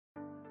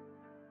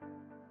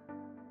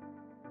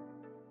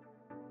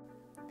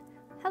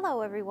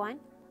Hello everyone!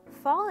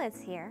 Fall is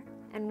here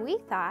and we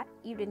thought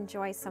you'd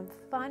enjoy some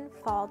fun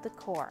fall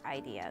decor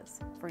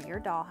ideas for your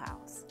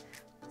dollhouse.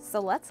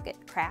 So let's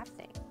get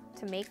crafting.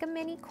 To make a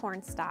mini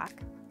cornstalk,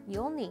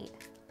 you'll need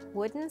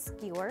wooden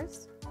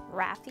skewers,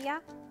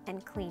 raffia,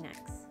 and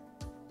Kleenex.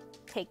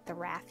 Take the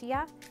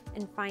raffia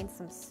and find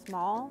some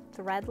small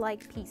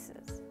thread-like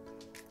pieces.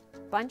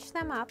 Bunch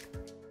them up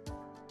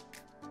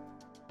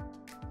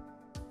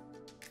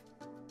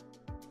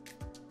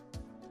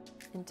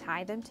and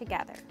tie them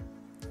together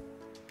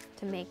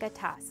to make a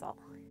tassel.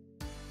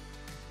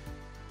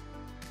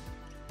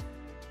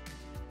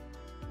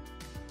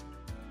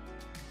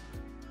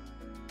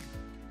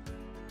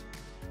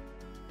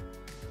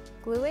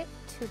 Glue it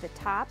to the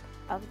top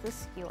of the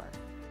skewer.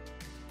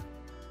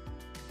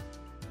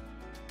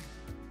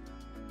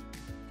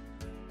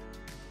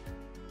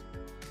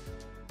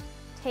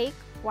 Take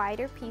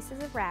wider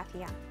pieces of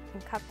raffia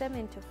and cut them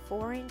into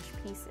 4-inch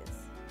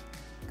pieces.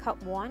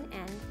 Cut one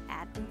end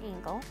at an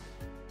angle.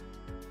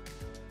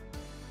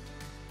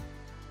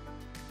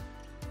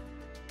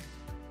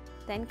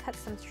 Then cut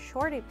some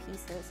shorter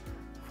pieces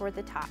for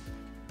the top.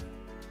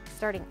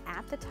 Starting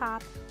at the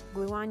top,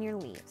 glue on your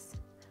leaves.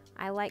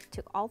 I like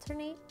to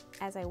alternate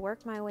as I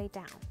work my way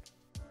down.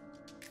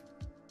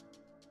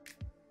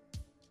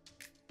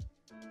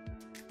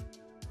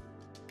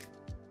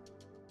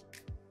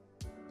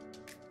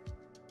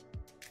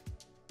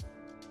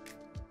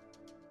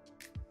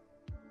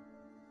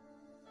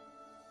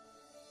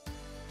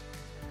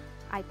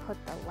 I put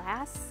the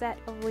last set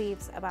of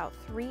leaves about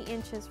 3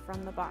 inches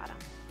from the bottom.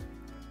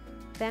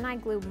 Then I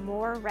glue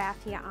more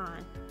raffia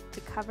on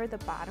to cover the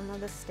bottom of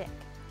the stick.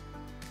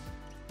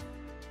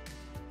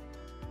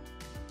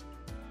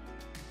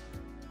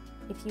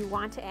 If you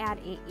want to add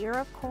an ear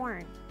of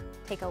corn,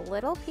 take a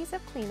little piece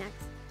of Kleenex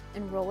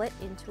and roll it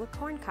into a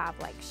corn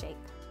cob-like shape.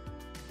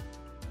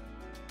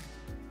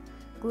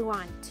 Glue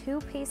on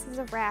 2 pieces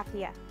of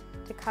raffia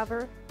to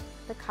cover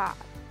the cob.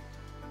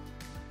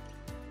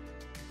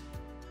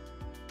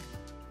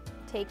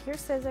 Take your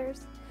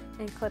scissors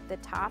and clip the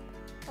top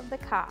of the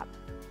cob.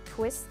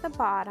 Twist the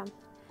bottom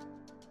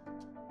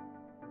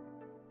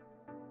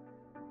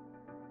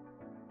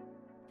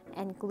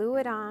and glue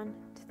it on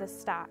to the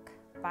stalk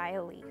by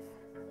a leaf.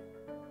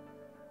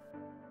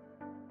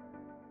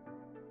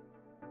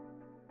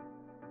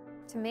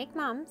 To make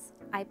mums,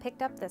 I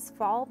picked up this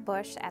fall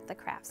bush at the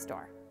craft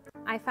store.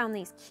 I found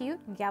these cute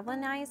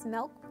galvanized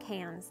milk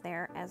cans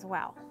there as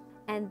well.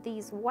 And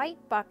these white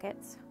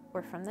buckets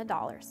were from the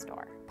dollar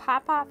store.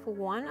 Pop off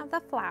one of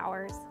the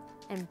flowers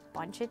and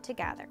bunch it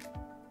together.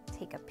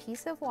 Take a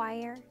piece of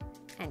wire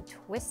and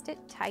twist it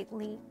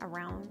tightly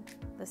around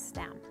the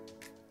stem.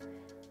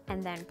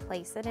 And then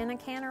place it in a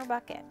can or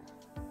bucket.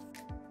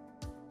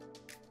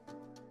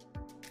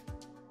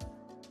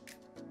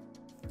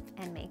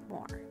 And make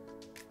more.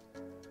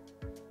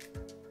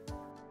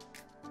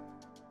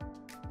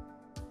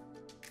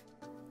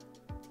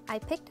 I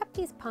picked up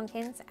these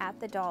pumpkins at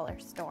the dollar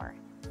store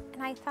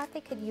and I thought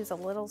they could use a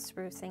little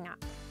sprucing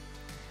up.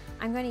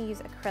 I'm going to use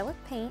acrylic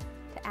paint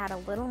to add a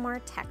little more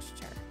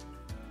texture.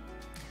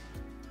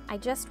 I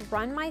just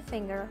run my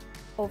finger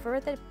over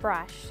the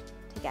brush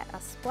to get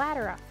a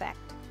splatter effect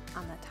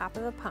on the top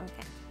of the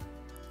pumpkin.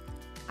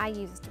 I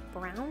used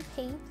brown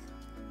paint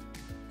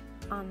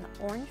on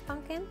the orange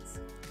pumpkins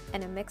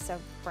and a mix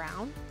of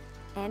brown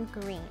and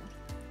green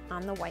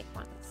on the white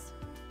ones.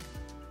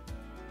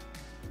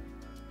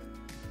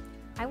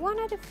 I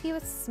wanted a few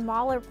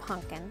smaller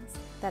pumpkins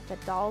that the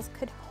dolls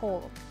could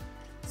hold,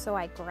 so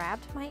I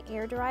grabbed my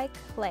air-dry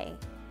clay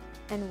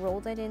and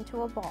rolled it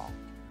into a ball.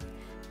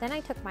 Then I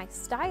took my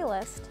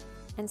stylist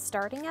and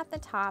starting at the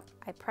top,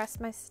 I pressed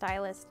my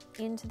stylist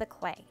into the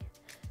clay.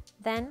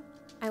 Then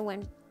I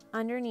went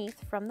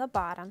underneath from the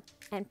bottom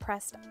and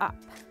pressed up.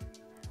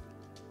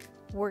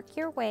 Work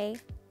your way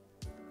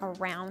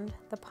around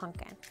the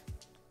pumpkin.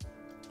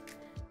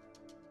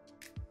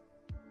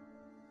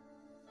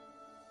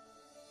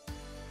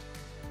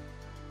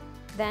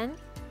 Then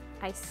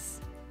I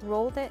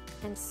rolled it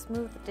and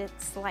smoothed it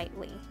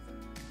slightly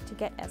to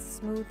get a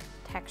smooth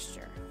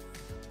texture.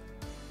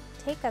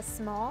 Take a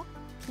small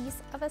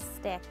piece of a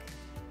stick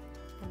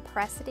and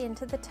press it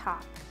into the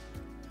top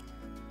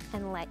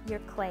and let your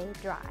clay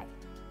dry.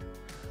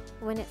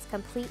 When it's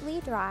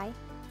completely dry,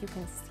 you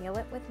can seal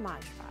it with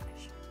Mod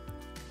Podge.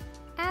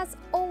 As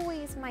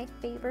always, my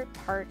favorite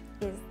part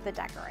is the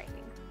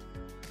decorating.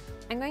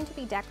 I'm going to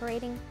be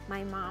decorating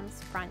my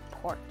mom's front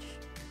porch.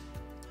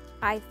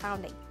 I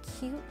found a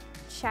cute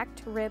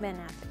checked ribbon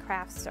at the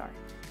craft store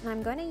and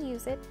I'm going to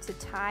use it to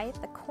tie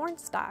the corn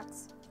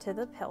stalks to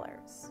the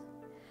pillars,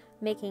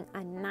 making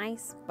a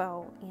nice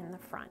bow in the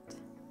front.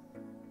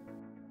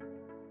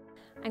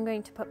 I'm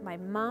going to put my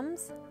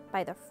mums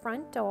by the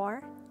front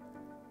door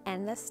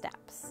and the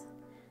steps.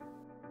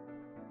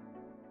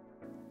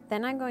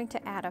 Then I'm going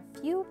to add a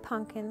few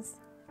pumpkins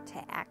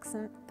to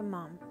accent the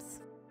mums.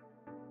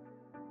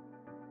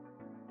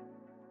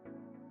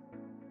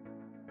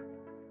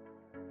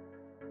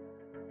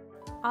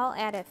 I'll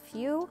add a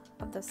few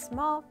of the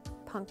small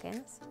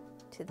pumpkins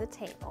to the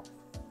table.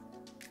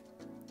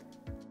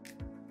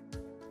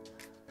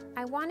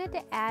 I wanted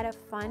to add a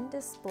fun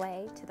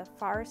display to the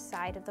far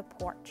side of the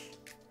porch,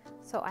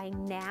 so I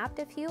nabbed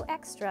a few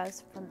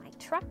extras from my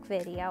truck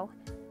video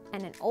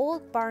and an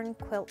old barn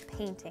quilt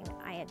painting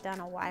I had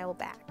done a while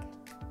back.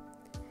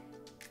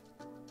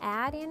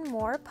 Add in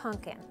more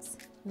pumpkins,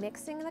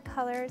 mixing the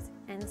colors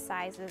and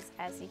sizes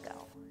as you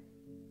go.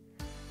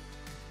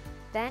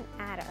 Then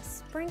add a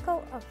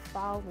sprinkle of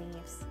fall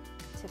leaves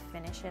to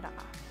finish it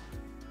off.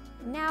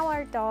 Now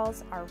our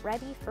dolls are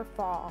ready for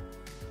fall.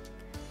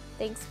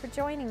 Thanks for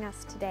joining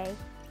us today.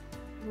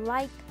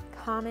 Like,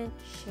 comment,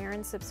 share,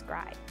 and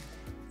subscribe.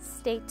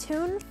 Stay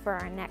tuned for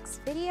our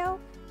next video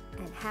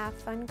and have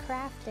fun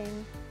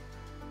crafting.